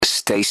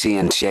Stacey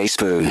and Jay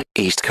Spoo,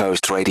 East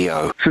Coast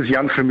Radio. This is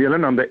Jan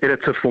Vermeulen. I'm the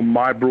editor for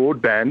My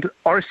Broadband.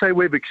 RSA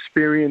Web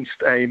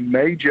experienced a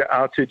major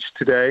outage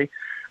today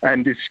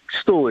and is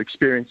still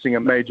experiencing a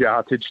major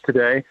outage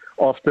today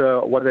after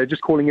what they're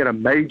just calling it a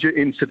major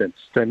incident.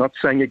 They're not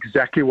saying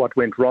exactly what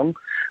went wrong,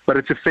 but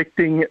it's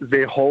affecting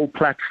their whole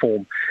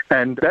platform.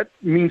 And that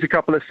means a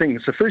couple of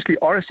things. So firstly,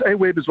 RSA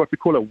Web is what we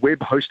call a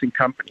web hosting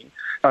company.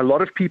 A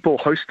lot of people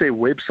host their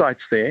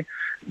websites there.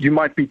 You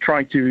might be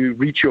trying to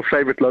reach your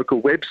favorite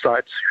local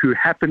websites who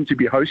happen to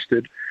be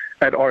hosted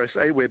at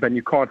RSA Web and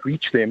you can't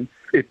reach them.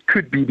 It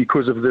could be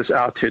because of this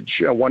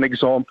outage. One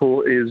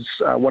example is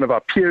one of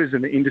our peers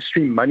in the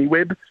industry,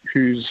 MoneyWeb,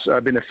 who's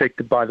been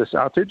affected by this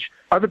outage.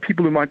 Other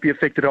people who might be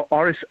affected are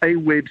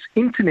RSA Web's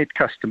internet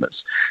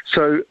customers.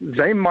 So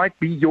they might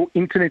be your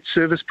internet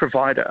service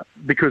provider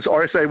because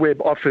RSA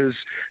Web offers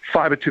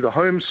fiber to the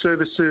home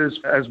services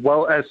as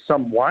well as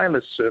some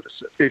wireless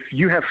services. If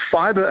you have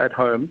fiber at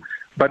home,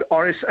 but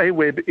RSA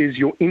Web is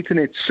your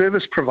internet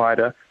service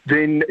provider,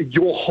 then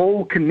your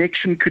whole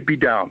connection could be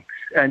down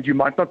and you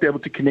might not be able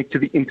to connect to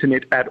the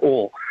internet at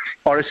all.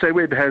 RSA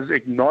Web has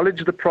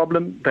acknowledged the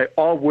problem. They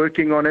are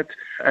working on it,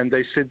 and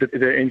they said that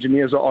their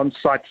engineers are on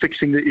site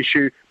fixing the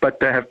issue,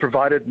 but they have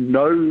provided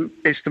no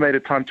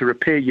estimated time to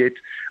repair yet,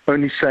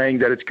 only saying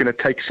that it's going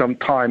to take some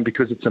time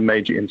because it's a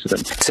major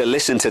incident. To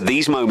listen to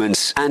these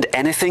moments and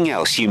anything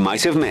else you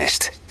might have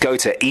missed, go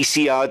to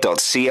ecr.co.za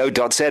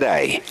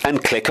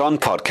and click on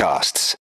podcasts.